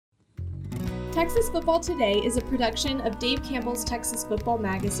Texas Football Today is a production of Dave Campbell's Texas Football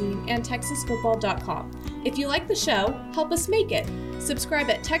Magazine and TexasFootball.com. If you like the show, help us make it. Subscribe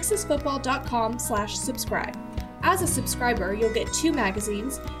at TexasFootball.com/subscribe. As a subscriber, you'll get 2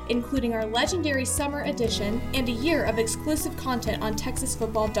 magazines, including our legendary summer edition and a year of exclusive content on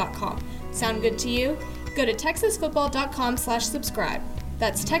TexasFootball.com. Sound good to you? Go to TexasFootball.com/subscribe.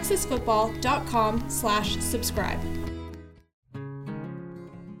 That's TexasFootball.com/subscribe.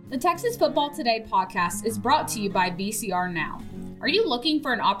 The Texas Football Today podcast is brought to you by VCR Now. Are you looking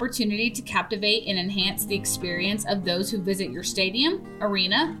for an opportunity to captivate and enhance the experience of those who visit your stadium,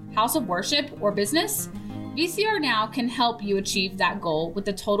 arena, house of worship, or business? VCR Now can help you achieve that goal with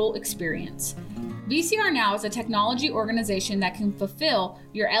the total experience. VCR Now is a technology organization that can fulfill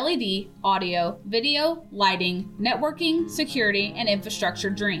your LED, audio, video, lighting, networking, security, and infrastructure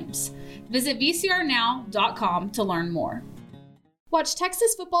dreams. Visit VCRNow.com to learn more. Watch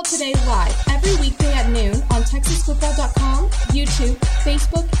Texas Football Today live every weekday at noon on TexasFootball.com, YouTube,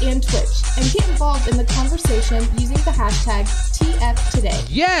 Facebook, and Twitch. And get involved in the conversation using the hashtag TFToday.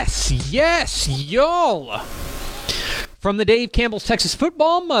 Yes, y'all. From the Dave Campbell's Texas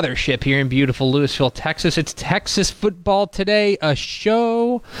Football Mothership here in beautiful Louisville, Texas, it's Texas Football Today, a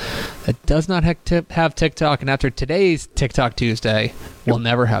show that does not have TikTok, and after today's TikTok Tuesday, we'll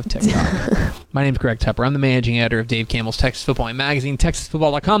never have TikTok. My name's Greg Tepper. I'm the managing editor of Dave Campbell's Texas Football Magazine,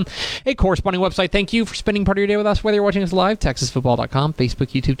 TexasFootball.com, a corresponding website. Thank you for spending part of your day with us, whether you're watching us live, TexasFootball.com,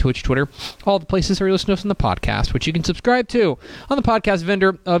 Facebook, YouTube, Twitch, Twitter, all the places where you listen to us on the podcast, which you can subscribe to on the podcast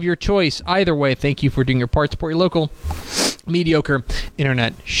vendor of your choice. Either way, thank you for doing your part. Support your local mediocre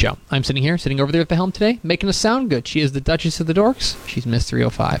internet show. I'm sitting over there at the helm today, making us sound good. She is the Duchess of the Dorks. She's Miss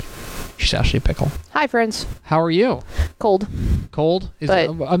 305. She's Ashley Pickle. Hi, friends. How are you? Cold. But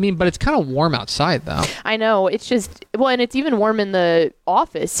it's kind of warm outside, though. I know. It's just, and it's even warm in the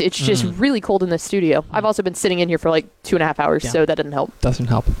office. It's just really cold in the studio. I've also been sitting in here for like 2.5 hours, so that doesn't help. Doesn't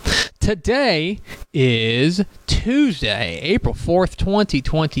help. Today is Tuesday, April 4th,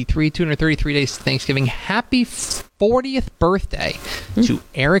 2023, 233 days to Thanksgiving. Happy 40th birthday to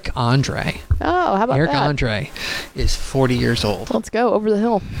Eric Andre. Oh, how about Eric that? Andre is 40 years old. Let's go over the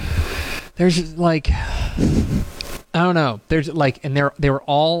hill. There's like, I don't know. There's like, and they were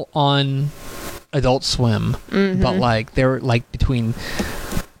all on Adult Swim, but like they were like between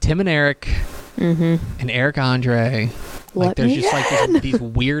Tim and Eric and Eric Andre. Like there's just like these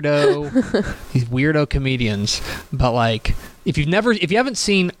weirdo comedians, but like if you haven't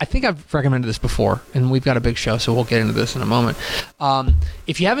seen, I think I've recommended this before, and we've got a big show, so we'll get into this in a moment.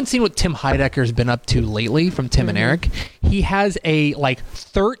 If you haven't seen what Tim Heidecker's been up to lately from Tim and Eric, he has a like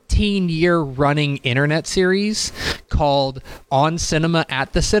 13-year running internet series called On Cinema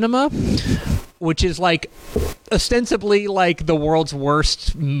at the Cinema, which is like ostensibly like the world's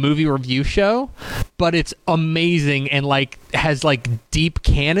worst movie review show, but it's amazing and like has like deep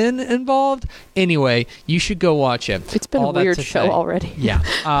canon involved. Anyway, you should go watch it. It's been a weird show already.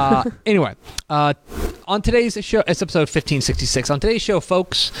 Yeah. Anyway, on today's show, it's episode 1566. On today's show,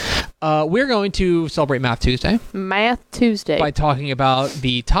 folks, we're going to celebrate Math Tuesday. By talking about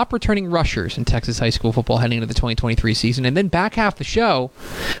the top returning rushers in Texas high school football heading into the 2023 season. And then back half the show,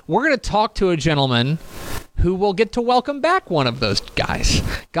 we're going to talk to a gentleman who will get to welcome back one of those guys.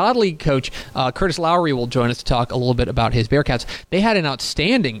 Godley coach Curtis Lowery will join us to talk a little bit about his Bearcats. They had an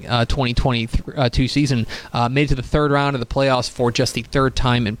outstanding 2022 season, made it to the third round of the playoffs for just the third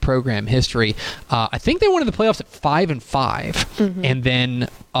time in program history. I think they went to the playoffs at 5-5, and then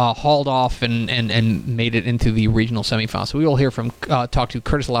hauled off and made it into the regional semifinals. So we will hear from talk to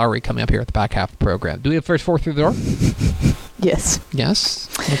Curtis Lowery coming up here at the back half of the program. Do we have first 4 through the door? Yes.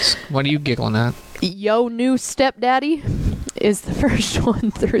 What are you giggling at? Yo New Stepdaddy is the first one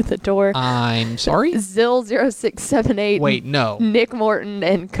through the door. I'm sorry? Zill 0678. Wait, no. Nick Morton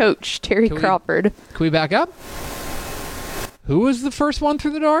and Coach Terry Crawford. Can we back up? Who was the first one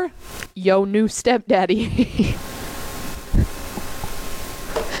through the door? Yo New Stepdaddy.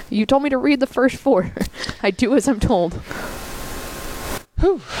 You told me to read the first 4. I do as I'm told.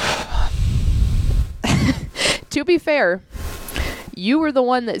 Whew. To be fair, you were the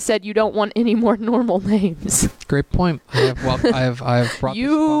one that said you don't want any more normal names. Great point. I have brought this upon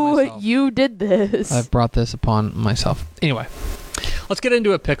myself. You did this. I've brought this upon myself. Anyway, let's get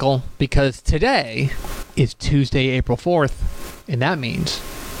into it, Pickle, because today is Tuesday, April 4th, and that means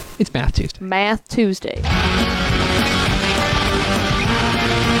it's Math Tuesday. Math Tuesday.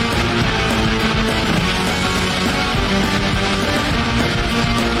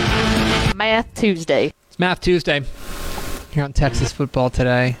 Math Tuesday. here on Texas Football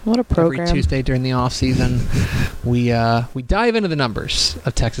Today. What a program. Every Tuesday during the off season, we dive into the numbers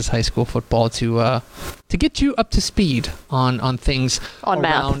of Texas high school football to get you up to speed on things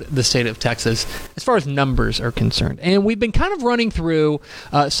around the state of Texas as far as numbers are concerned. And we've been kind of running through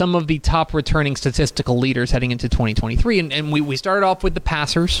some of the top returning statistical leaders heading into 2023. And we started off with the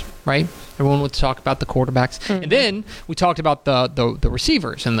passers, right? Everyone would talk about the quarterbacks. Mm-hmm. And then we talked about the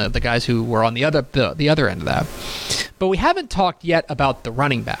receivers and the guys who were on the other end of that. But we haven't talked yet about the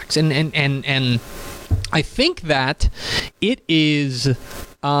running backs. And I think that it is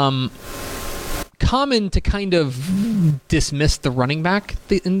common to kind of dismiss the running back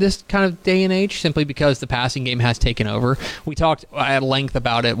in this kind of day and age simply because the passing game has taken over. We talked at length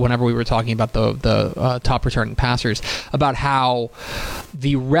about it whenever we were talking about the top returning passers, about how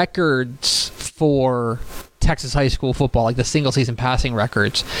the records for Texas high school football, like the single season passing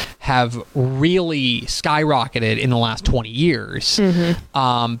records, have really skyrocketed in the last 20 years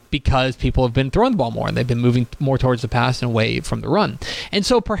because people have been throwing the ball more and they've been moving more towards the pass and away from the run. And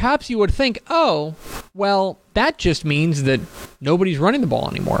so perhaps you would think, oh, well, that just means that nobody's running the ball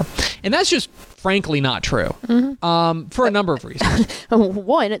anymore. And that's just frankly not true for a number of reasons.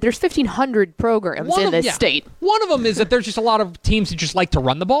 One, there's 1,500 programs in this state. One of them is that there's just a lot of teams that just like to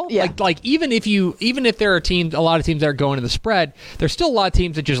run the ball. Yeah. Like even if there are a lot of teams that are going to the spread, there's still a lot of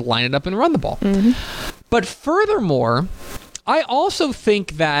teams that just line it up and run the ball. Mm-hmm. But furthermore, I also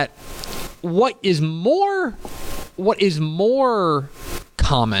think that what is more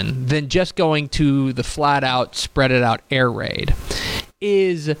common than just going to the flat out, spread it out air raid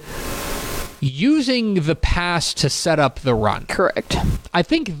is using the pass to set up the run. Correct. I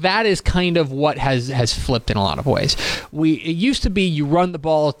think that is kind of what has flipped in a lot of ways. It used to be you run the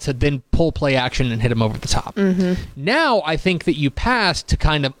ball to then pull play action and hit them over the top. Mm-hmm. Now I think that you pass to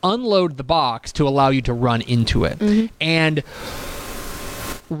kind of unload the box to allow you to run into it. Mm-hmm. And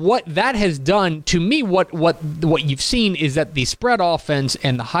what that has done to me, what you've seen is that the spread offense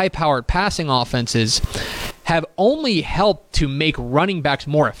and the high-powered passing offenses have only helped to make running backs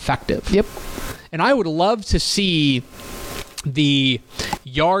more effective. Yep. And I would love to see the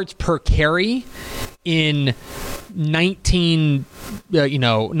yards per carry in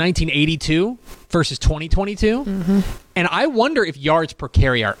 1982 versus 2022. Mm-hmm. And I wonder if yards per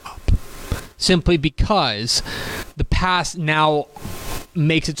carry are up simply because the pass now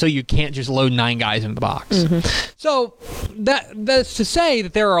makes it so you can't just load 9 guys in the box. Mm-hmm. So that's to say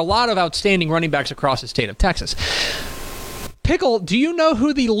that there are a lot of outstanding running backs across the state of Texas. Pickle, do you know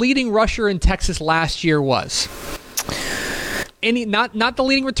who the leading rusher in Texas last year was? Not the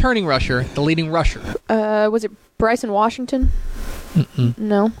leading returning rusher, the leading rusher. Was it Bryson Washington? Mm-mm.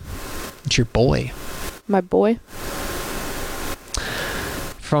 No. It's your boy. My boy?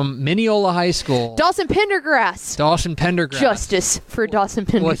 From Mineola High School. Dawson Pendergrass. Justice for Dawson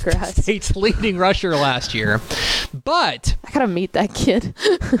Pendergrass. Was the state's leading rusher last year. But I gotta meet that kid.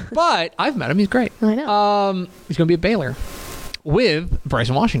 But I've met him. He's great. I know. He's going to be at Baylor with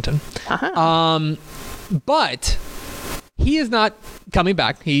Bryson Washington. Uh-huh. But he is not coming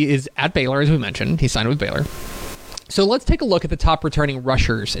back. He is at Baylor, as we mentioned. He signed with Baylor. So let's take a look at the top returning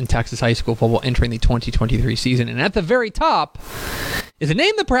rushers in Texas high school football entering the 2023 season. And at the very top is a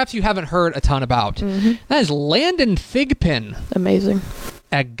name that perhaps you haven't heard a ton about. Mm-hmm. That is Landon Thigpen. Amazing.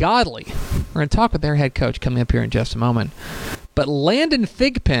 At Godley. We're going to talk with their head coach coming up here in just a moment. But Landon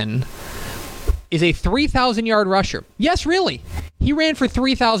Thigpen is a 3,000-yard rusher. Yes, really. He ran for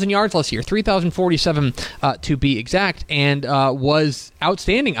 3,000 yards last year, 3,047 to be exact, and was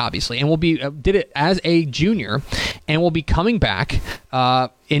outstanding, obviously, and did it as a junior, and will be coming back for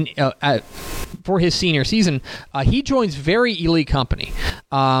his senior season. He joins very elite company.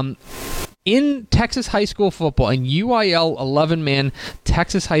 In Texas high school football, in UIL 11-man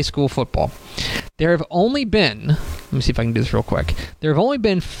Texas high school football, there have only been, let me see if I can do this real quick, there have only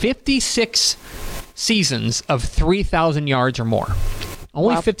been 56 seasons of 3,000 yards or more.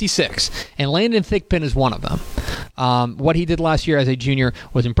 Only 56, and Landon Thigpen is one of them. What he did last year as a junior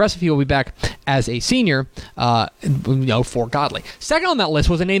was impressive. He will be back as a senior, for Godley. Second on that list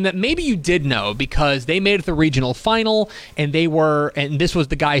was a name that maybe you did know because they made it to the regional final, and this was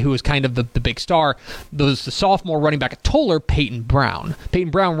the guy who was kind of the big star. There was the sophomore running back at Toller, Peyton Brown. Peyton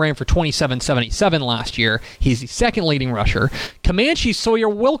Brown ran for 27.77 last year. He's the second leading rusher. Comanche Sawyer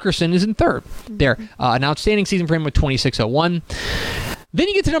Wilkerson is in third there. An outstanding season for him with 26.01. Then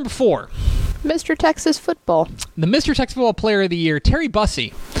you get to number 4. Mr. Texas Football. The Mr. Texas Football Player of the Year, Terry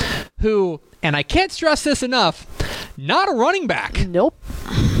Bussey, who, and I can't stress this enough, not a running back. Nope.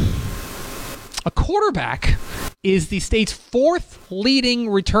 A quarterback is the state's 4th leading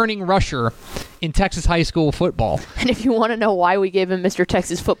returning rusher in Texas high school football. And if you want to know why we gave him Mr.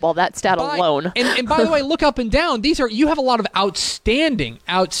 Texas Football, that stat alone. And by the way, look up and down. You have a lot of outstanding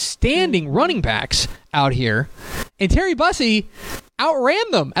running backs out here. And Terry Bussey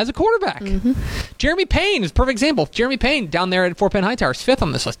outran them as a quarterback. Mm-hmm. Jeremy Payne is a perfect example. Jeremy Payne down there at Fort Penn Hightower is 5th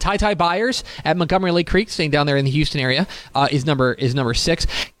on this list. Ty Byers at Montgomery Lake Creek, staying down there in the Houston area, is number 6.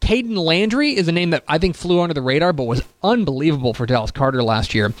 Caden Landry is a name that I think flew under the radar, but was unbelievable for Dallas Carter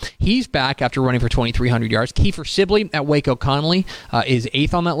last year. He's back after running for 2,300 yards. Kiefer Sibley at Waco Connolly is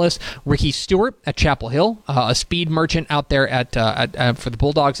 8th on that list. Ricky Stewart at Chapel Hill, a speed merchant out there for the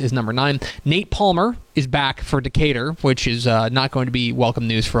Bulldogs, is number 9. Nate Palmer is back for Decatur, which is not going to be welcome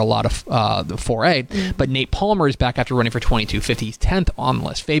news for a lot of the 4A, but Nate Palmer is back after running for 2,250. He's 10th on the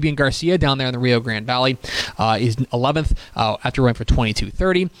list. Fabian Garcia down there in the Rio Grande Valley is 11th after running for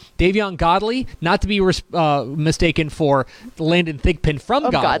 2,230. Davion Godley, not to be mistaken for Landon Thigpen from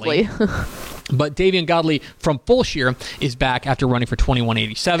Godley. But Davion Godley from Fulshire is back after running for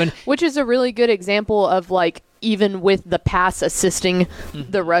 2,187. Which is a really good example of, like, even with the pass assisting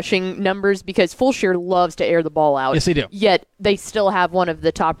the rushing numbers, because Fulshire loves to air the ball out. Yes, they do. Yet they still have one of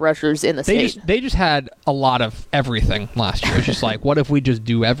the top rushers in the state. They just had a lot of everything last year. It's just like, what if we just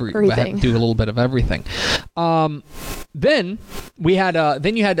do everything? Do a little bit of everything. Then you had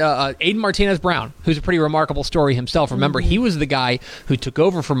Aiden Martinez Brown, who's a pretty remarkable story himself. Remember, he was the guy who took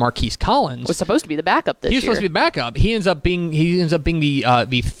over for Marquise Collins. Was supposed to be the backup this year. He was supposed to be the backup. He ends up being the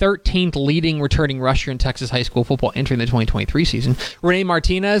 13th leading returning rusher in Texas high school football entering the 2023 season. Rene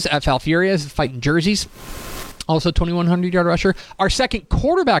Martinez at Falfurrias is fighting jerseys. Also 2,100-yard rusher. Our second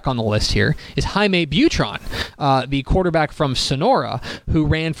quarterback on the list here is Jaime Butron, the quarterback from Sonora, who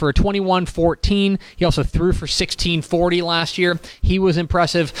ran for 21-14. He also threw for 16-40 last year. He was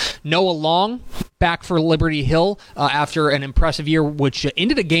impressive. Noah Long, back for Liberty Hill after an impressive year, which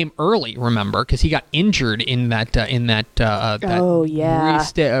ended a game early, remember, because he got injured in that state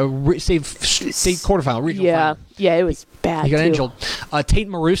quarterfinal, regional final. Yeah, it was bad. He got injured. Tate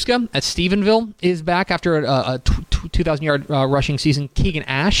Maruska at Stephenville is back after a 2,000-yard rushing season. Keegan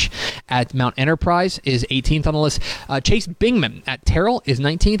Ash at Mount Enterprise is 18th on the list. Chase Bingman at Terrell is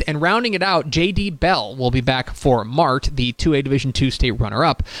 19th. And rounding it out, J.D. Bell will be back for Mart, the 2A Division II state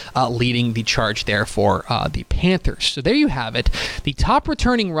runner-up, leading the charge there for the Panthers. So there you have it. The top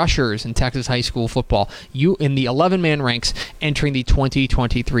returning rushers in Texas high school football, in the 11-man ranks entering the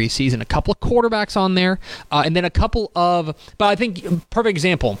 2023 season. A couple of quarterbacks on there, and then a couple of, but I think perfect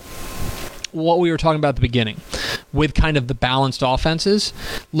example, what we were talking about at the beginning with kind of the balanced offenses.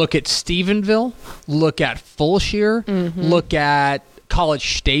 Look at Stephenville, look at Fulshire, look at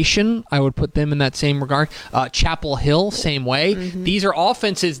College Station. I would put them in that same regard. Chapel Hill, same way. These are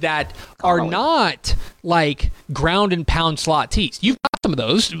offenses that are not like ground and pound slot tees. You've got some of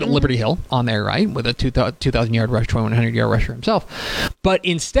those, Liberty Hill on there, right, with a 2,000-yard rush, 2,100-yard rusher himself. But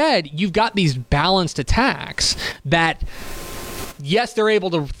instead, you've got these balanced attacks that, yes, they're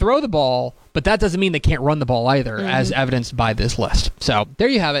able to throw the ball, but that doesn't mean they can't run the ball either, as evidenced by this list. So there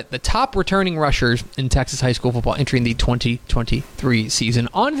you have it, the top returning rushers in Texas high school football entering the 2023 season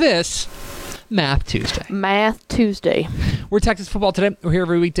on this Math Tuesday. Math Tuesday. We're Texas Football Today. We're here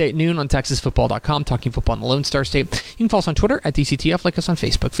every weekday at noon on TexasFootball.com, talking football in the Lone Star State. You can follow us on Twitter at DCTF, like us on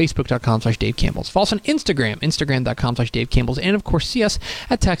Facebook, Facebook.com/Dave Campbell's. Follow us on Instagram, Instagram.com/Dave Campbell's, and of course, see us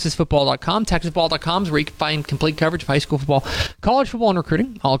at TexasFootball.com. TexasFootball.com is where you can find complete coverage of high school football, college football, and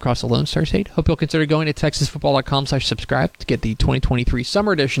recruiting all across the Lone Star State. Hope you'll consider going to TexasFootball.com/subscribe to get the 2023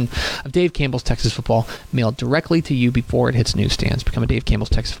 summer edition of Dave Campbell's Texas Football mailed directly to you before it hits newsstands. Become a Dave Campbell's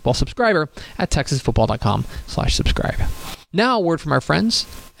Texas Football subscriber at TexasFootball.com/subscribe. Now, a word from our friends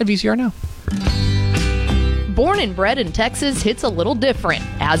at VCR Now. Born and bred in Texas hits a little different,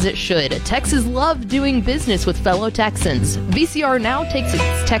 as it should. Texas loves doing business with fellow Texans. VCR Now takes its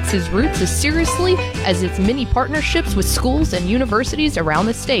Texas roots as seriously as its many partnerships with schools and universities around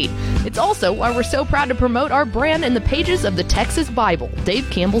the state. It's also why we're so proud to promote our brand in the pages of the Texas Bible, Dave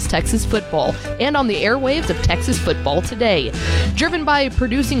Campbell's Texas Football, and on the airwaves of Texas Football Today. Driven by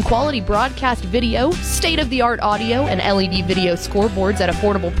producing quality broadcast video, state-of-the-art audio, and LED video scoreboards at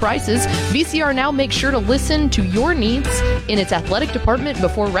affordable prices, VCR Now makes sure to listen to your needs in its athletic department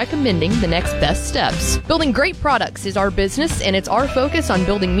before recommending the next best steps. Building great products is our business, and it's our focus on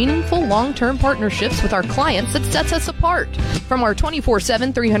building meaningful, long-term partnerships with our clients that sets us apart. From our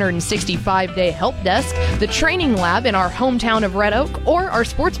 24/7, 365-day help desk, the training lab in our hometown of Red Oak, or our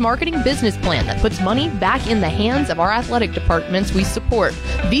sports marketing business plan that puts money back in the hands of our athletic departments we support,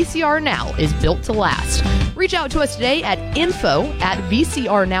 VCR Now is built to last. Reach out to us today at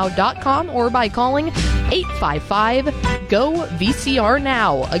info@vcrnow.com or by calling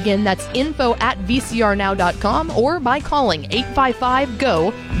 855-GO-VCR-NOW. Again, that's info@VCRNow.com or by calling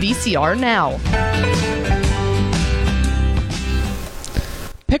 855-GO-VCR-NOW.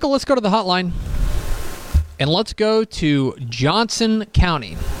 Pickle, let's go to the hotline. And let's go to Johnson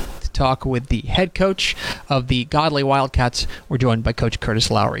County to talk with the head coach of the Godley Wildcats. We're joined by Coach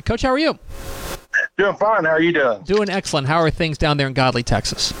Curtis Lowery. Coach, how are you? Doing fine. How are you doing? Doing excellent. How are things down there in Godley,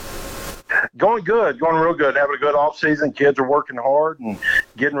 Texas? Going good. Going real good. Having a good off season. Kids are working hard and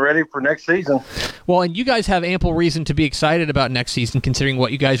getting ready for next season. Well, and you guys have ample reason to be excited about next season, considering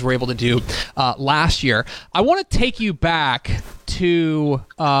what you guys were able to do last year. I want to take you back to,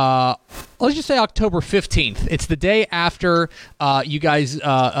 let's just say October 15th. It's the day after you guys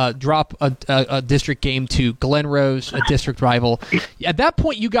drop a district game to Glen Rose, a district rival. At that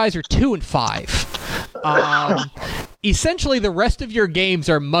point, you guys are 2-5. Essentially, the rest of your games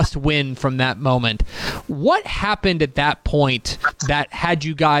are must-win from that moment. What happened at that point that had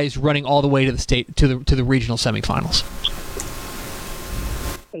you guys running all the way to the state to the regional semifinals?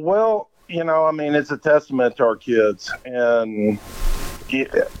 Well, it's a testament to our kids, and I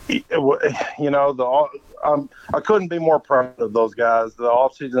couldn't be more proud of those guys. The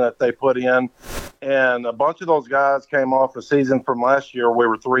offseason that they put in, and a bunch of those guys came off a season from last year. We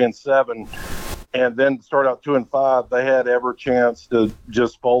were 3-7. And then start out 2-5, they had every chance to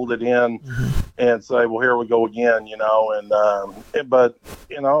just fold it in and say, well, here we go again, but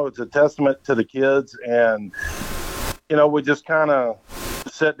it's a testament to the kids. And, we just kind of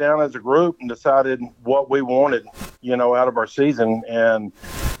sat down as a group and decided what we wanted, out of our season. And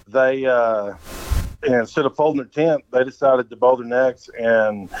they, instead of folding their tent, they decided to bow their necks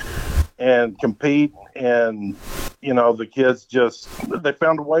and compete. And, the kids they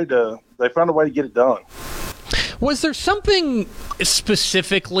found a way to get it done. Was there something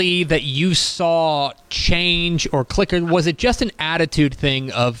specifically that you saw change or click? Or was it just an attitude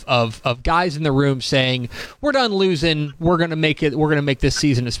thing of guys in the room saying, we're done losing, we're going to make this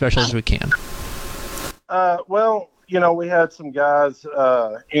season as special as we can? We had some guys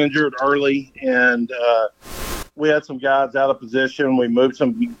injured early, and we had some guys out of position. We moved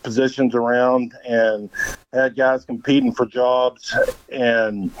some positions around and had guys competing for jobs.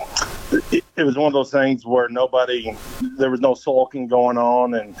 And it was one of those things where there was no sulking going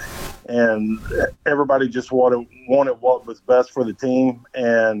on, and everybody just wanted what was best for the team.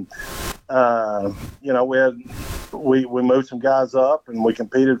 And, we moved some guys up and we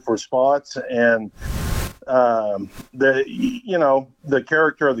competed for spots. And, the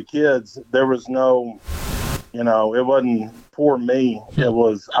character of the kids, there was no, it wasn't for me. It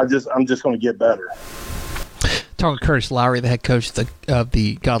was, I'm just going to get better. Talking with Curtis Lowery, the head coach of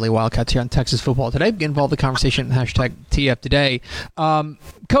the Godley Wildcats here on Texas Football Today. Get involved in the conversation in #TF Today.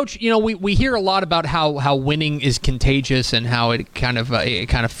 Coach, we hear a lot about how winning is contagious and how it kind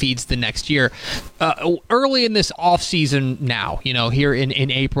of feeds the next year. Early in this off season now, here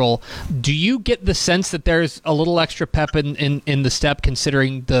in April, do you get the sense that there's a little extra pep in the step,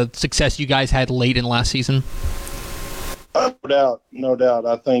 considering the success you guys had late in last season? No doubt.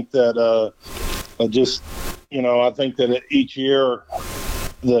 I think that I think that each year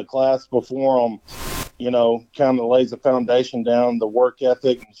the class before them, kind of lays the foundation down, the work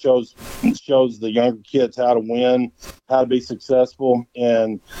ethic, and shows the younger kids how to win, how to be successful.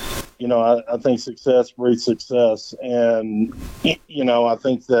 And, I think success breeds success. And, I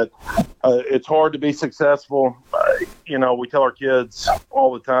think that it's hard to be successful. We tell our kids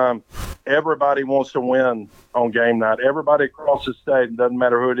all the time, everybody wants to win on game night. Everybody across the state, doesn't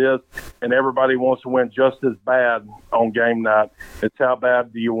matter who it is, and everybody wants to win just as bad on game night. It's how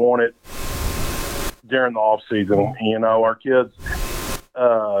bad do you want it during the off season. Our kids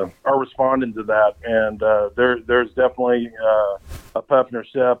are responding to that, and there's definitely a pep in their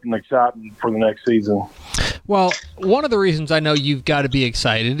step and excitement for the next season. Well, one of the reasons I know you've got to be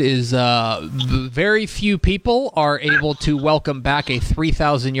excited is very few people are able to welcome back a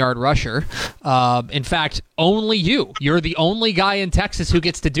 3,000-yard rusher. In fact, only you. You're the only guy in Texas who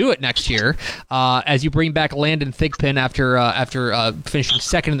gets to do it next year, as you bring back Landon Thigpen after finishing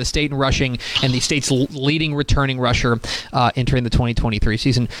second in the state in rushing and the state's leading returning rusher entering the 2023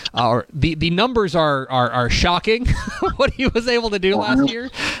 season. The numbers are shocking, what he was able to do last year.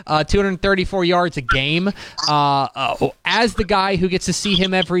 234 yards a game. As the guy who gets to see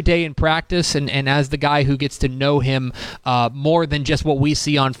him every day in practice and as the guy who gets to know him more than just what we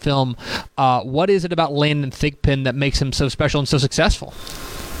see on film, what is it about Landon Thigpen that makes him so special and so successful?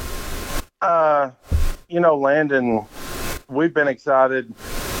 Landon, we've been excited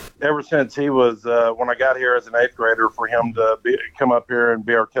ever since he was, when I got here as an 8th grader, for him to come up here and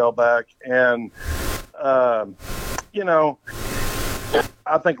be our tailback. And you know,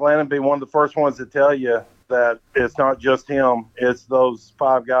 I think Landon be one of the first ones to tell you that it's not just him. It's those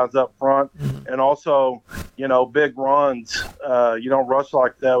 5 guys up front. And also, you know, big runs. You don't rush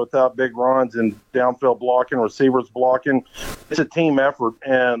like that without big runs and downfield blocking, receivers blocking. It's a team effort,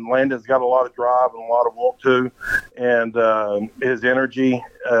 and Landon's got a lot of drive and a lot of want to, and his energy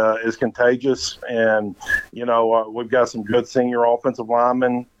is contagious. And, you know, we've got some good senior offensive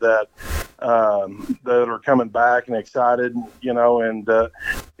linemen that are coming back and excited, you know, and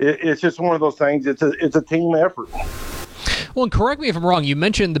it's just one of those things. It's a team effort. Well, and correct me if I'm wrong. You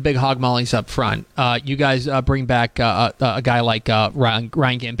mentioned the big hog mollies up front. You guys bring back a guy like Ryan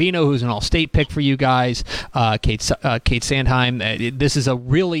Gambino, who's an all-state pick for you guys. Kate Sandheim. This is a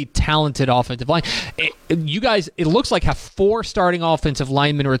really talented offensive line. You guys, it looks like, have 4 starting offensive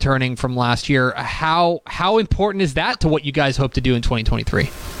linemen returning from last year. How important is that to what you guys hope to do in 2023?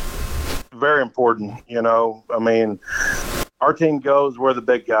 Very important. You know, I mean, our team goes where the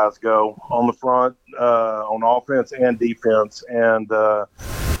big guys go, on the front, on offense and defense. And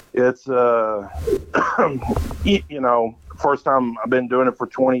it's, you know, first time I've been doing it for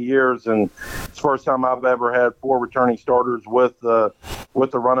 20 years, and it's the first time I've ever had 4 returning starters with the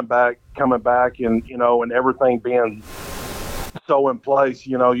running back coming back, and, you know, and everything being so in place.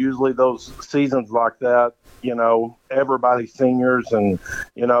 You know, usually those seasons like that, you know, everybody's seniors, and,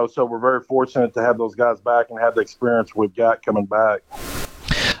 you know, so we're very fortunate to have those guys back and have the experience we've got coming back.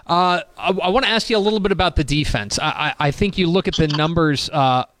 I want to ask you a little bit about the defense. I think you look at the numbers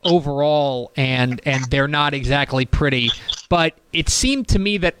overall, and they're not exactly pretty. But it seemed to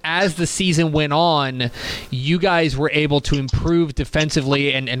me that as the season went on, you guys were able to improve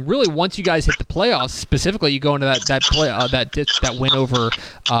defensively, and really once you guys hit the playoffs, specifically, you go into that win over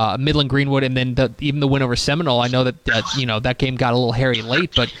Midland Greenwood, and then even the win over Seminole. I know that game got a little hairy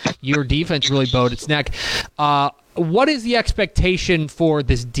late, but your defense really bowed its neck. What is the expectation for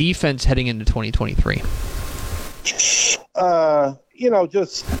this defense heading into 2023? You know,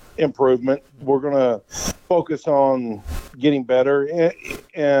 just improvement. We're going to focus on getting better.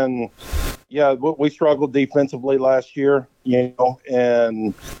 And yeah, we struggled defensively last year, you know,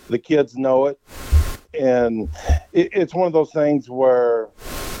 and the kids know it. And it's one of those things where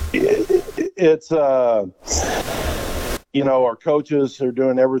it's, you know, our coaches are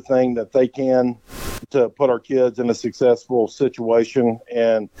doing everything that they can to put our kids in a successful situation.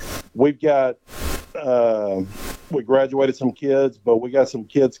 And we've got, we graduated some kids, but we got some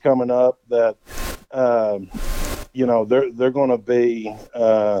kids coming up that, you know, they're going to be,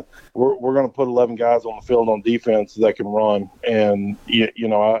 we're going to put 11 guys on the field on defense that can run. And, you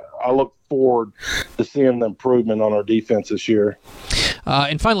know, I look forward to seeing the improvement on our defense this year.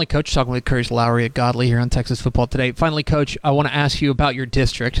 And finally, Coach, talking with Curtis Lowery at Godley here on Texas Football Today. Finally, Coach, I want to ask you about your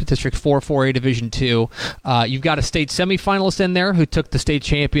district, District 4, 4A Division 2. You've got a state semifinalist in there who took the state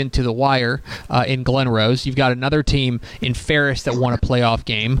champion to the wire in Glen Rose. You've got another team in Ferris that won a playoff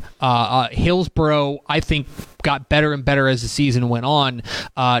game. Hillsboro, I think, got better and better as the season went on,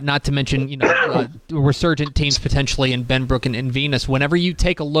 not to mention, you know, resurgent teams potentially in Benbrook and Venus. Whenever you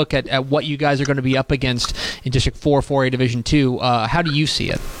take a look at what you guys are going to be up against in District 4, 4A Division 2, how do you see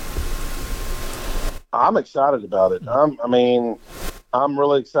it? I'm excited about it. I'm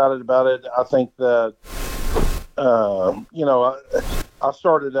really excited about it. I think that, you know, I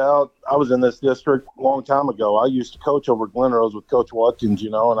started out, I was in this district a long time ago. I used to coach over at Glen Rose with Coach Watkins, you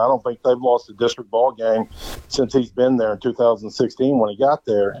know, and I don't think they've lost a district ball game since he's been there in 2016 when he got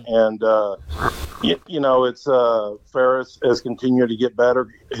there. And, you know, it's Ferris has continued to get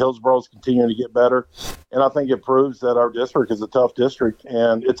better. Hillsboro's continuing to get better. And I think it proves that our district is a tough district.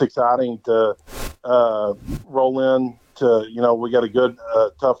 And it's exciting to roll in. You know, we got a good,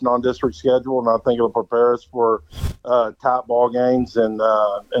 tough non-district schedule, and I think it'll prepare us for top ball games and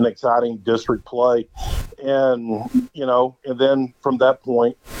an exciting district play. And, you know, and then from that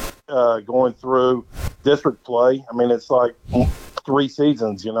point, going through district play, I mean, it's like 3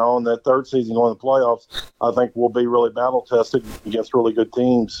 seasons, you know, and that 3rd season going to the playoffs, I think we'll be really battle-tested against really good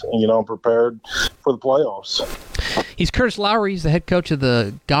teams, you know, prepared for the playoffs. He's Curtis Lowery. He's the head coach of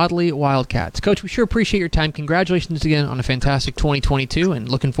the Godley Wildcats. Coach, we sure appreciate your time. Congratulations again on a fantastic 2022, and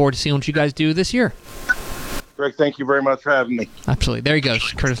looking forward to seeing what you guys do this year. Greg, thank you very much for having me. Absolutely. There he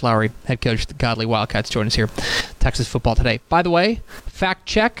goes. Curtis Lowery, head coach of the Godley Wildcats, joining us here. Texas Football Today. By the way, fact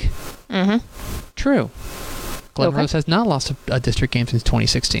check. True. Glen Rose has not lost a district game since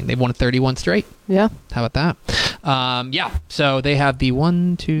 2016. They've won 31 straight. Yeah. How about that? Yeah. So they have the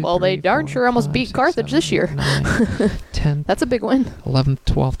 1, 2, well, 3, they darn 4, sure almost 5, beat 6, Carthage 7, this year. 9, 10. That's a big win. 11th,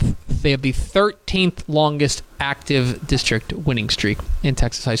 12th. They have the 13th longest active district winning streak in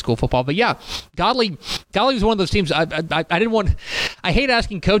Texas high school football. But yeah, Godley was one of those teams. I hate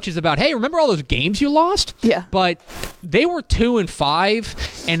asking coaches about, hey, remember all those games you lost? Yeah. But they were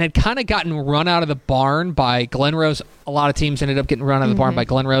 2-5 and had kind of gotten run out of the barn by Glen Rose. A lot of teams ended up getting run out of the barn by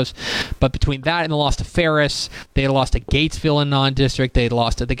Glen Rose. But between that and the loss to Ferris, they had lost to Gatesville in non-district. They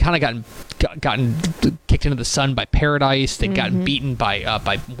kind of gotten kicked into the sun by Paradise. They'd gotten beaten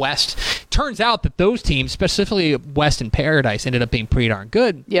by West. Turns out that those teams, specifically West and Paradise, ended up being pretty darn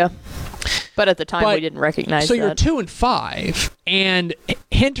good. Yeah. But at the time, we didn't recognize so that. So you're 2-5, and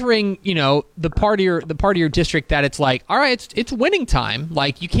entering, the part of your district that it's like, all right, it's winning time.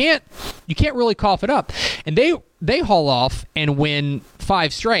 Like you can't really cough it up, and they haul off and win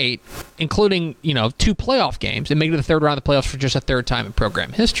 5 straight, including 2 playoff games, and make it to the third round of the playoffs for just a third time in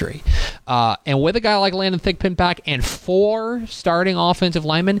program history. And with a guy like Landon Thigpen back and 4 starting offensive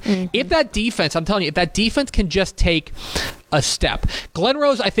linemen, if that defense, I'm telling you, if that defense can just take a step, Glen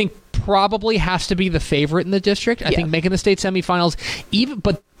Rose, I think, probably has to be the favorite in the district. I think making the state semifinals,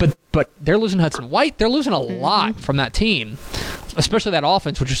 but they're losing Hudson White. They're losing a lot from that team, especially that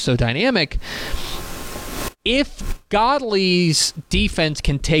offense, which is so dynamic. If Godley's defense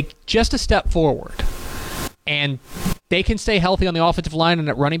can take just a step forward and they can stay healthy on the offensive line and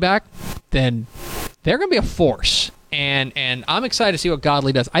at running back, then they're going to be a force. And I'm excited to see what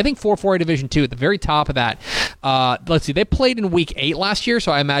Godley does. I think 4-4A Division II at the very top of that. Let's see, they played in Week 8 last year,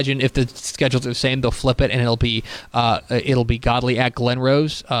 so I imagine if the schedules are the same, they'll flip it, and it'll be Godley at Glen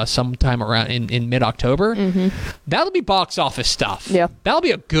Rose sometime around in mid-October. That'll be box office stuff. Yeah, that'll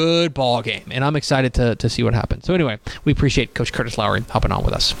be a good ball game, and I'm excited to see what happens. So anyway, we appreciate Coach Curtis Lowery hopping on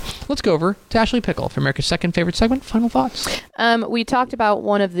with us. Let's go over to Ashley Pickle for America's second favorite segment. Final thoughts. We talked about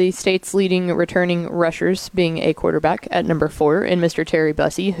one of the state's leading returning rushers being a quarterback at number 4 in Mr. Terry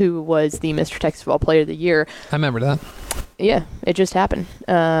Bussey, who was the Mr. Texas Football Player of the Year. I remember that. Yeah, it just happened.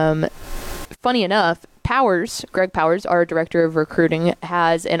 Funny enough, Greg Powers, our director of recruiting,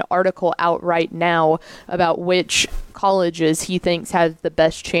 has an article out right now about which colleges he thinks has the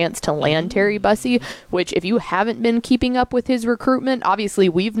best chance to land Terry Bussey, which if you haven't been keeping up with his recruitment, obviously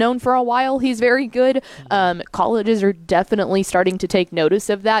we've known for a while he's very good. Colleges are definitely starting to take notice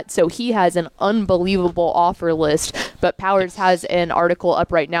of that, so he has an unbelievable offer list, but Powers has an article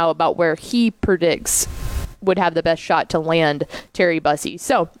up right now about where he predicts would have the best shot to land Terry Bussey.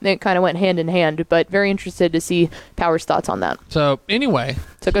 So it kind of went hand in hand, but very interested to see Powers' thoughts on that. So anyway.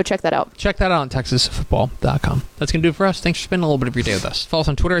 So go check that out. Check that out on TexasFootball.com. That's going to do it for us. Thanks for spending a little bit of your day with us. Follow us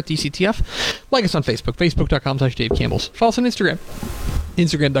on Twitter at DCTF. Like us on Facebook, Facebook.com/Dave Campbell's. Follow us on Instagram,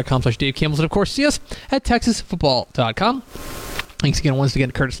 Instagram.com/Dave Campbell's. And of course, see us at TexasFootball.com. Thanks again once again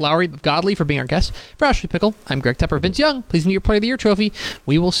to Curtis Lowery of Godley for being our guest. For Ashley Pickle, I'm Greg Tepper. Vince Young, please win your Player of the Year trophy.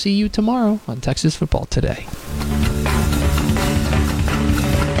 We will see you tomorrow on Texas Football Today.